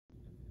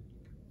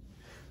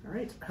All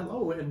right,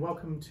 hello and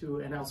welcome to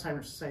an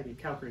Alzheimer's Society of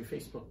Calgary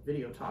Facebook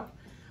video talk.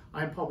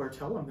 I'm Paul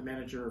Bartel, I'm the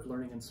Manager of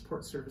Learning and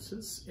Support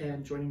Services,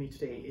 and joining me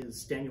today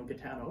is Daniel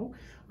Gaetano,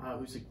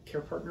 who's a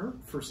care partner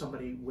for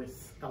somebody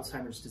with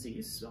Alzheimer's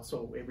disease,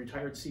 also a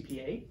retired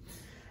CPA,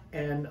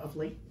 and of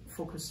late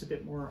focused a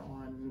bit more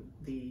on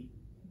the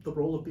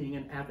role of being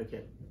an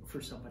advocate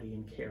for somebody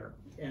in care.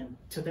 And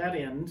to that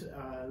end,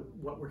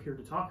 what we're here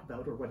to talk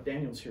about, or what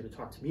Daniel's here to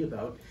talk to me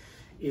about,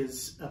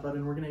 is about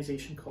an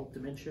organization called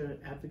Dementia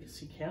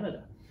Advocacy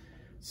Canada.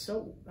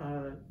 So,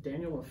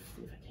 Daniel,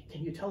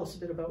 can you tell us a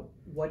bit about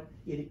what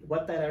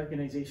that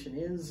organization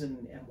is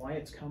and why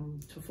it's come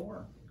to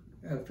form?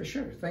 For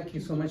sure. Thank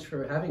you so much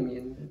for having me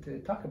and to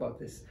talk about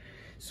this.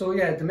 So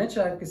yeah,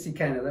 Dementia Advocacy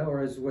Canada, or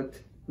as what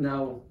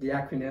now the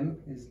acronym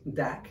is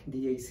DAC,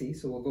 D-A-C.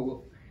 So we'll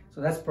go. So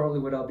that's probably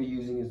what I'll be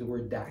using is the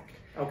word DAC.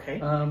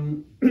 Okay.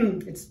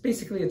 It's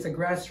a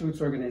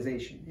grassroots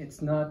organization.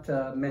 It's not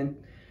meant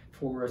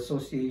for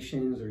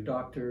associations or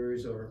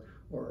doctors or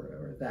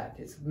that.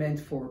 It's meant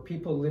for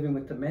people living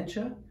with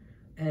dementia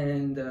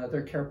and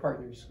their care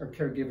partners or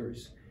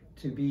caregivers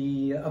to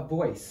be a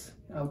voice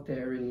out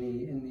there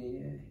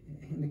in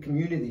the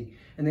community.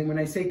 And then when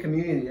I say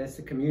community, that's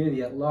the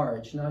community at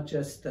large, not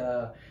just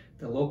the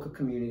local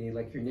community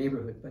like your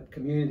neighborhood, but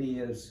community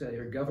as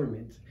your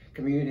government,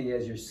 community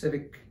as your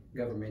civic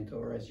government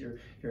or as your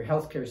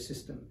healthcare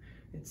system.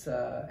 It's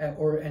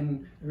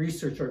and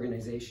research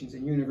organizations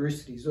and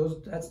universities.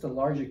 That's the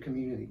larger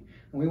community,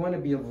 and we want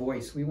to be a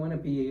voice. We want to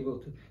be able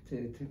to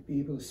be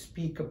able to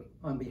speak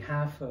on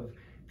behalf of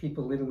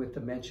people living with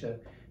dementia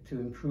to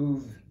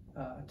improve,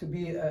 to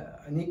be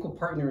an equal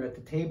partner at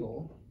the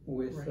table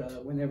with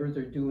whenever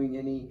they're doing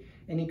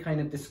any kind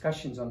of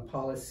discussions on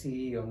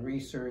policy, on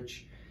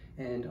research,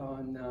 and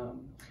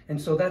on and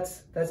so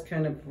that's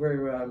kind of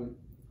where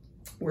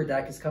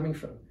DAC is coming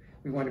from.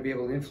 We want to be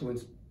able to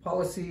influence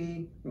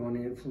policy, we want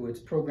to influence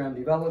program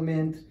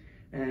development,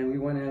 and we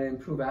want to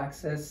improve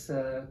access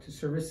to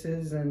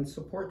services and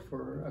support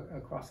for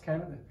across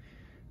Canada.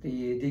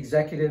 The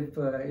executive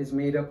is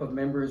made up of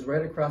members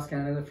right across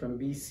Canada from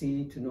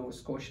BC to Nova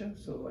Scotia.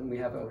 So, and we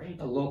have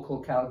a local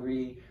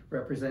Calgary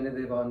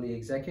representative on the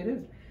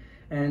executive,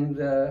 and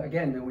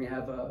again, we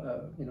have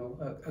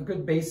a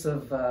good base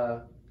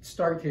of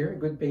start here, a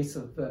good base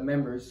of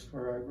members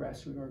for our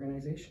grassroots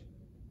organization.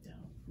 Yeah,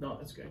 no,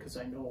 that's good because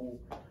I know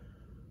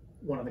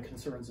one of the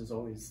concerns is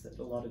always that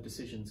a lot of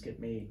decisions get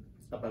made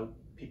about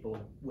people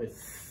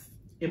with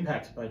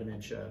impacted by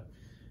dementia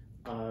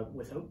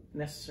without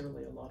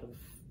necessarily a lot of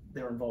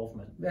their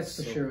involvement. That's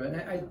for sure, and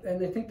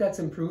I think that's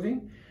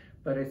improving,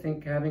 but I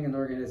think having an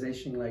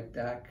organization like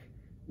DAC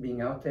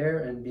being out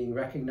there and being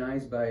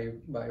recognized by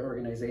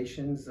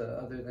organizations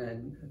other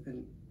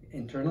than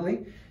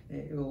internally,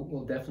 it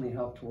will definitely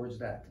help towards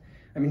that.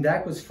 I mean,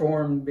 DAC was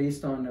formed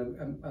based on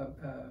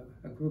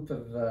a group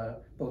of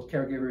both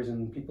caregivers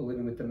and people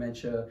living with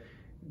dementia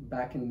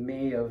back in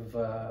May of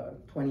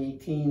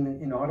 2018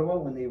 in Ottawa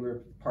when they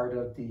were part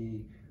of the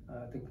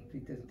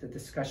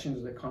discussions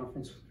of the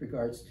conference with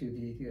regards to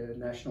the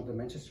National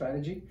Dementia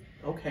Strategy.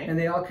 Okay. And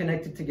they all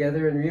connected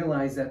together and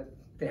realized that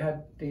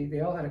they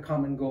all had a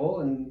common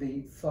goal, and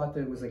they thought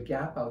there was a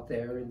gap out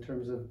there in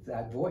terms of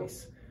that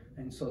voice.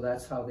 And so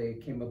that's how they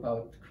came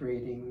about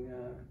creating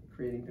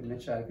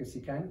Dementia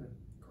Advocacy Canada.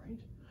 Great.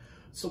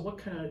 So what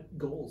kind of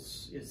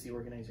goals is the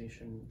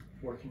organization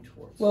working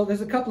towards? Well,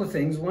 there's a couple of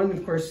things. One,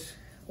 of course,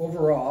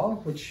 overall,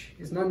 which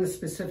is not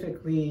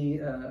specifically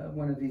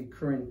one of the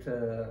current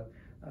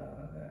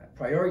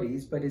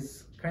priorities, but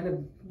is kind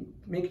of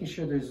making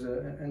sure there's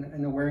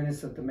an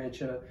awareness of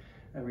dementia,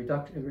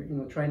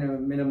 trying to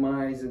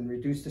minimize and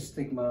reduce the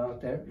stigma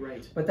out there.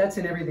 Right. But that's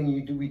in everything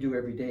we do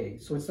every day.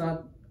 So it's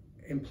not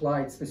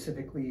implied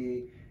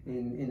specifically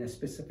in a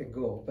specific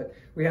goal. But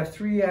we have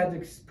three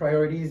advocacy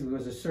priorities. There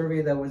was a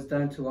survey that was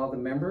done to all the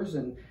members,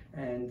 and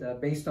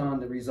based on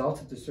the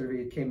results of the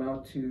survey, it came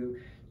out to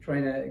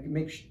trying to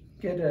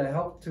get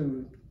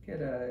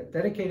a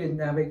dedicated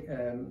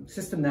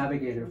system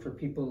navigator for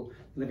people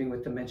living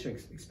with dementia,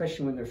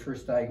 especially when they're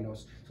first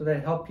diagnosed. So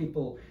that help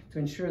people to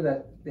ensure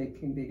that they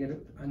get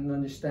and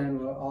understand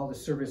what all the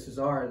services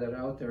are that are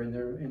out there in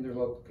their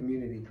local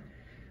community.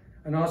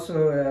 And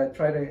also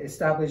try to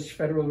establish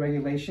federal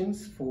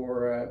regulations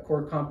for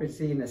core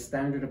competency and a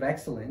standard of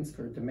excellence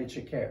for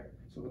dementia care.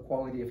 So the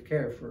quality of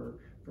care for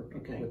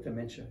people with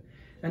dementia.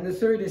 And the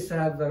third is to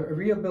have a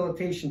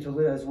rehabilitation to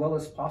live as well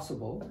as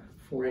possible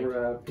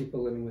for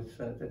people living with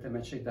the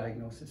dementia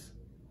diagnosis.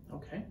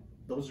 Okay,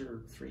 those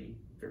are three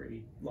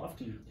very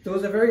lofty.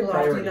 Those are very lofty.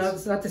 priorities. Now,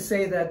 it's not to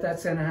say that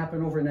that's going to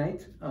happen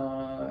overnight.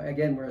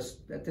 Again,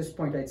 at this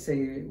point, I'd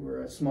say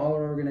we're a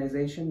smaller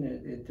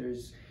organization.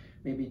 There's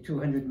maybe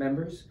 200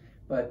 members,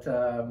 but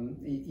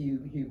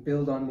you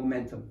build on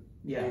momentum.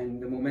 Yeah. And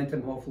the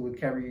momentum hopefully will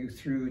carry you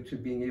through to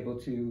being able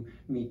to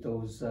meet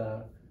those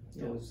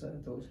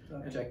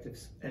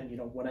objectives. And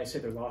when I say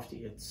they're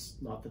lofty, it's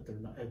not that they're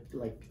not,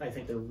 I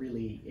think they're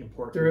really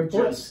important. They're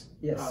important, Just,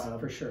 yes,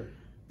 for sure.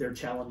 They're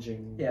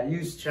challenging, yeah,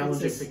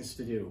 challenging things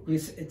to do.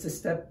 It's a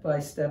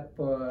step-by-step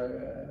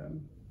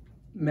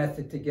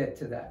method to get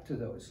to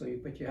those. So,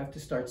 but you have to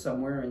start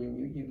somewhere, and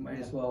you might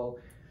as well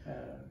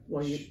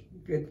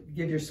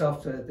give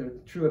yourself the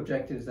true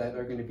objectives that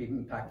are going to be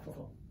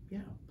impactful. Yeah.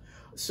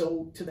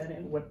 So to that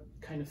end, what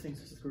kind of things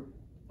has the group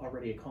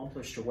already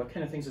accomplished, or what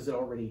kind of things is it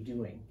already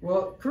doing?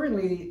 Well,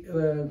 currently,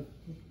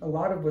 a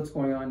lot of what's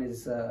going on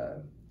is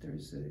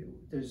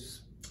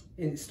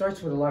it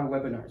starts with a lot of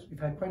webinars. We've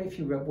had quite a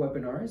few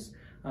webinars,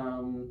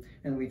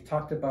 and we've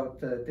talked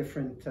about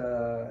different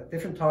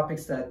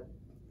topics that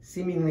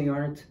seemingly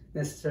aren't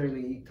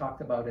necessarily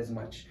talked about as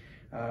much.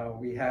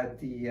 We had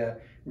the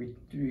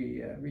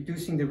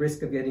reducing the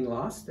risk of getting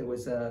lost. There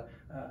was a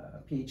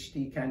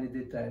PhD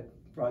candidate that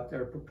brought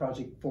their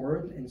project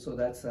forward, and so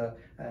that's a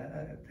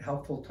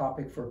helpful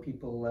topic for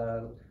people,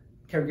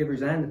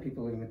 caregivers and the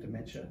people living with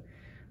dementia.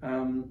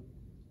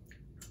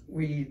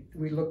 We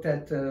looked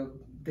at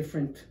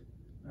different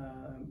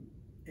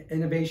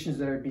innovations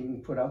that are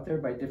being put out there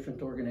by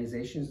different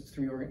organizations.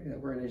 3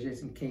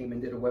 organizations came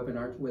and did a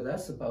webinar with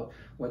us about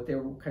what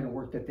their kind of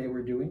work that they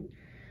were doing.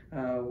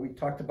 We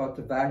talked about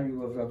the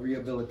value of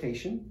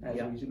rehabilitation,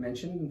 as we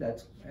mentioned.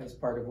 That's as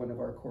part of one of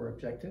our core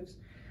objectives.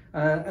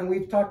 And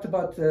we've talked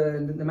about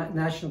the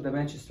National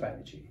Dementia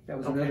Strategy. That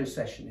was another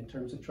session in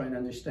terms of trying to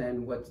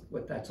understand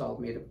what that's all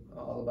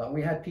about.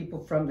 We had people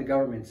from the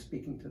government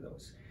speaking to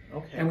those.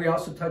 Okay. And we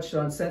also touched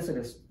on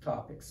sensitive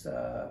topics,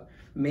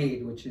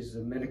 MAID, which is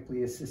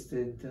medically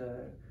assisted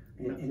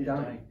in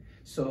dying.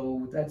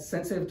 So that's a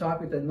sensitive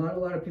topic that not a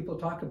lot of people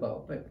talk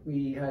about, but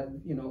we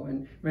had,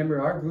 and remember,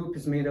 our group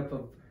is made up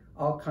of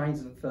all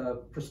kinds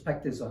of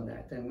perspectives on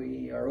that, and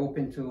we are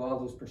open to all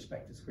those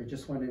perspectives. We're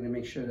just wanting to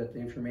make sure that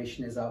the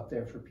information is out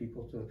there for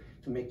people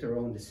to make their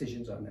own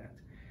decisions on that.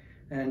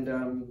 And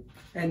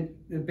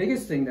the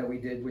biggest thing that we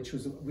did, which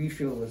we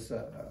feel was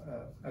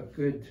a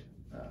good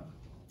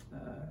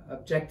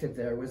objective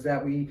there, was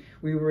that we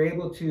were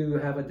able to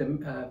have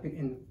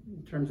in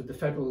terms of the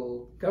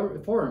federal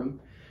government forum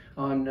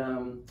on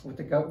with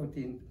the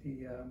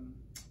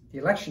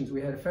elections.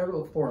 We had a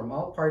federal forum,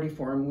 all-party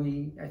forum.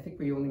 I think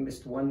we only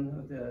missed one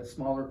of the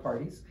smaller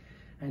parties,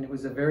 and it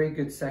was a very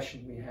good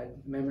session. We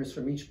had members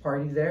from each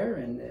party there,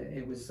 and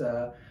it was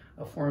a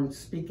forum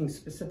speaking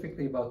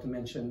specifically about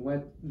dementia and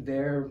what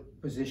their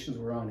positions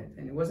were on it.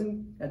 And it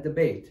wasn't a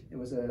debate; it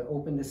was an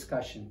open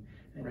discussion.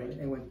 And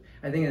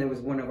I think it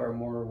was one of our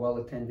more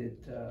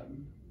well-attended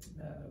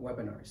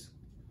webinars.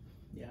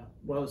 Yeah,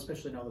 well,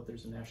 especially now that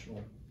there's a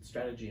national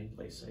strategy in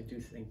place, I do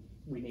think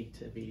we need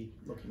to be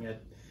looking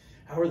at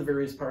how are the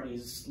various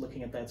parties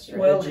looking at that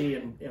strategy,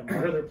 and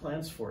what are their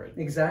plans for it?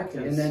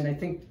 Exactly, and then I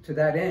think to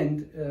that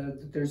end,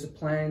 there's a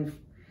plan.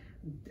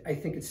 I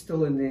think it's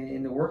still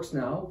in the works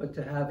now, but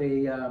to have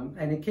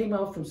and it came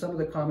out from some of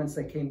the comments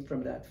that came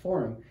from that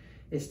forum,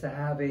 is to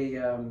have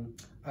a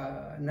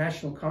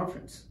national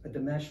conference, a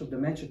national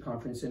dementia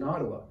conference in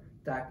Ottawa.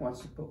 DAC wants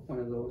to put one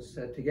of those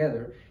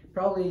together.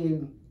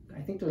 Probably,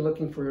 I think they're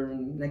looking for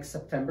next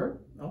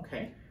September.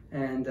 Okay.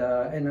 And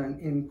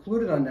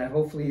included on that,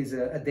 hopefully, is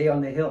a day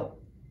on the Hill,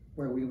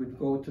 where we would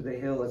go to the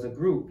Hill as a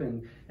group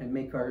and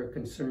make our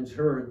concerns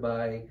heard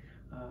by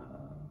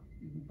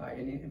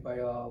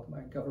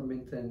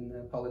government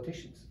and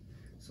politicians.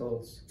 So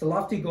it's a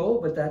lofty goal,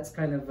 but that's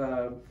kind of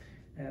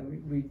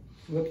we're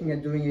looking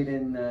at doing it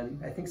in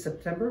I think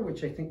September,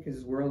 which I think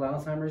is World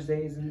Alzheimer's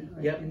Day.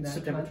 In that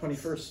September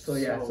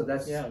 21st. So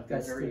that's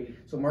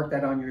so mark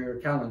that on your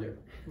calendar.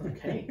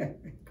 Okay,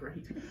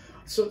 great.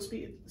 So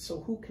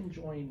who can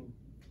join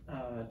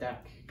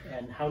DAC,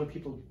 and how do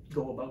people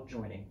go about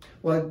joining?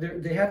 Well,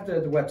 they have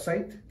the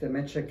website,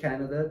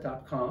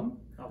 dementiacanada.com.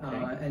 Okay.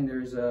 And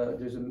there's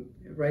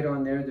right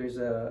on there, there's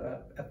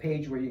a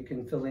page where you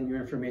can fill in your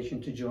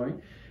information to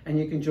join. And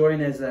you can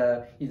join as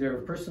either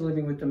a person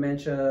living with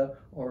dementia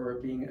or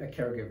being a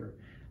caregiver.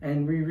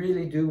 And we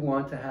really do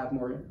want to have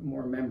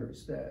more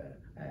members.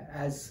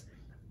 As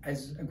a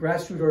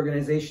grassroots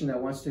organization that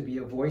wants to be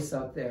a voice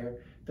out there,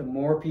 the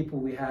more people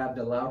we have,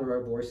 the louder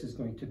our voice is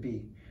going to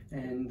be.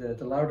 And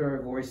the louder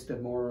our voice, the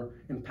more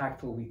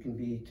impactful we can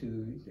be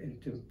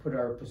to put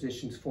our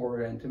positions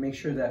forward, and to make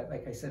sure that,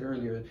 like I said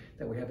earlier,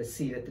 that we have a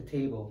seat at the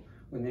table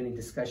when any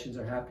discussions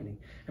are happening.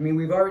 I mean,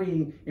 we've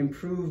already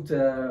improved,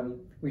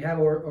 we have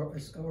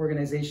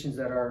organizations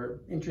that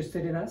are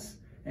interested in us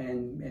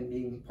and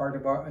being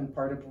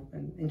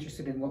and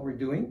interested in what we're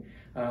doing.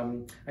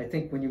 I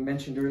think when you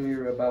mentioned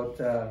earlier about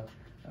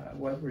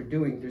what we're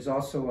doing, there's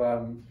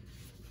also,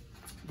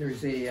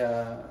 there's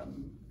a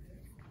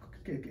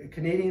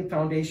Canadian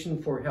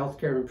Foundation for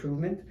Healthcare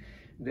Improvement.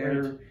 They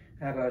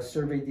have a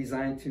survey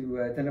designed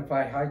to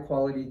identify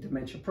high-quality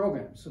dementia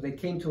programs. So they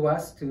came to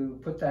us to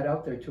put that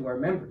out there to our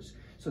members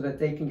so that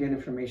they can get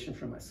information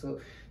from us. So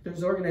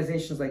there's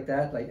organizations like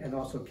that, and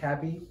also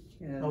CABI,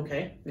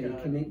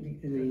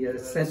 the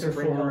Center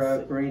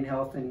for Brain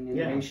Health and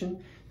Innovation.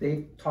 Yeah.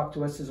 They talk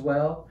to us as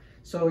well.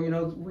 So,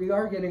 we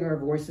are getting our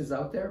voices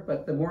out there,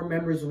 but the more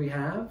members we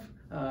have,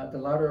 the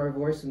louder our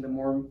voice, and the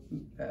more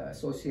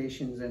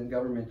associations and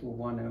government will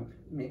want to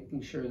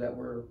making sure that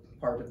we're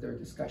part of their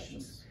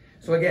discussions.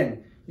 So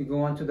again, you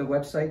go onto the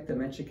website,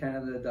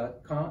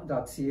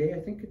 dementiacanada.ca. I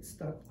think it's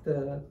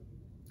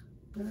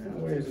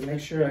where is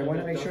it? I want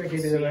to make sure I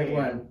give you the right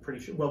one. I'm pretty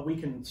sure. Well, we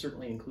can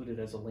certainly include it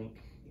as a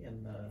link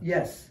in the.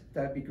 Yes,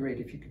 that'd be great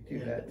if you could do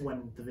that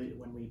when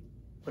we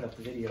put up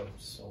the video.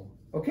 So.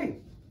 Okay.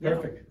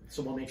 Perfect. Yeah,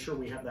 so we'll make sure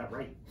we have that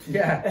right.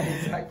 Yeah,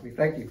 exactly.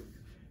 Thank you.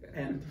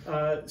 And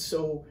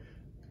so,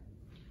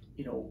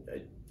 you know,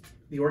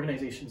 the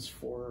organizations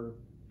for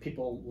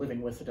people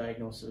living with a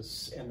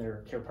diagnosis and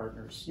their care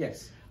partners.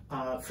 Yes.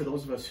 For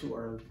those of us who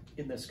are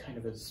in this kind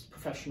of as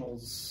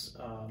professionals,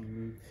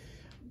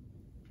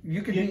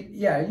 you could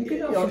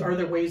also, are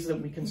there ways that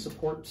we can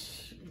support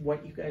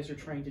what you guys are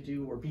trying to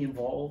do or be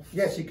involved?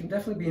 Yes, you can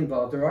definitely be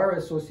involved. There are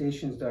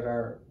associations that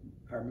are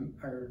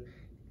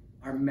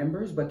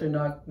members, but they're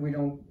not.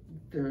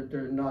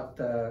 They're not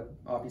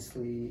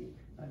obviously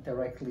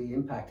directly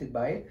impacted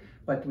by it.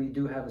 But we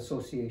do have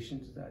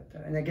associations that,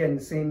 and again,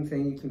 the same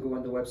thing. You can go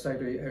on the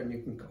website,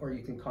 or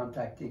you can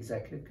contact the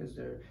executive because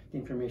the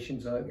information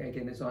is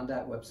on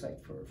that website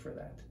for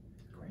that.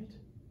 Great,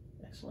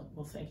 excellent.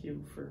 Well, thank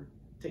you for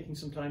taking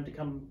some time to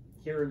come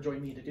here and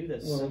join me to do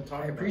this. Well, and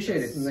talk I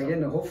appreciate it, and so.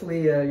 again,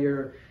 hopefully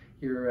your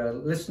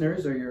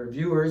listeners or your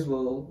viewers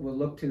will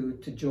look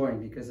to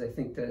join, because I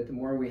think that the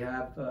more we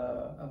have,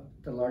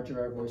 the larger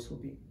our voice will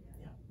be.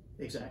 Yeah,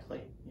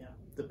 exactly. Yeah,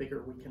 the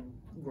bigger we can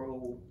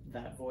grow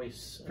that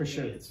voice. For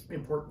sure. It's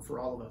important for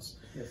all of us.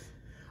 Yes.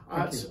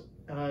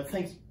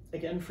 Thanks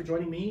again for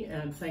joining me,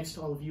 and thanks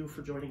to all of you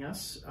for joining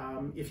us.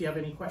 If you have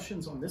any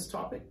questions on this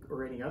topic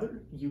or any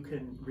other, you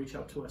can reach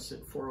out to us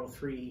at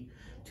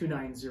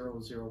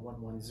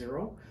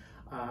 403-290-0110.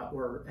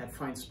 Or at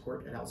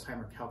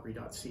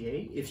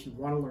findsupport@alzheimercalgary.ca. If you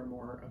want to learn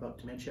more about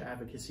Dementia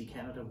Advocacy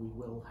Canada, we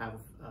will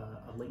have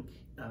a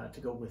link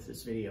to go with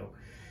this video.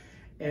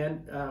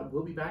 And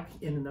we'll be back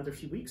in another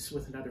few weeks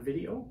with another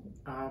video.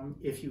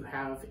 If you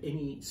have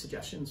any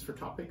suggestions for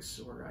topics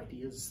or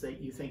ideas that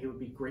you think it would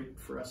be great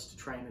for us to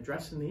try and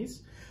address in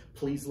these,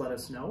 please let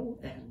us know,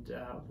 and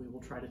we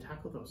will try to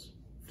tackle those.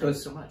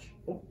 Thanks so much.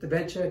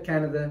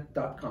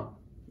 DementiaCanada.com.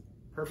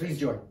 Perfect. Please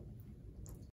join.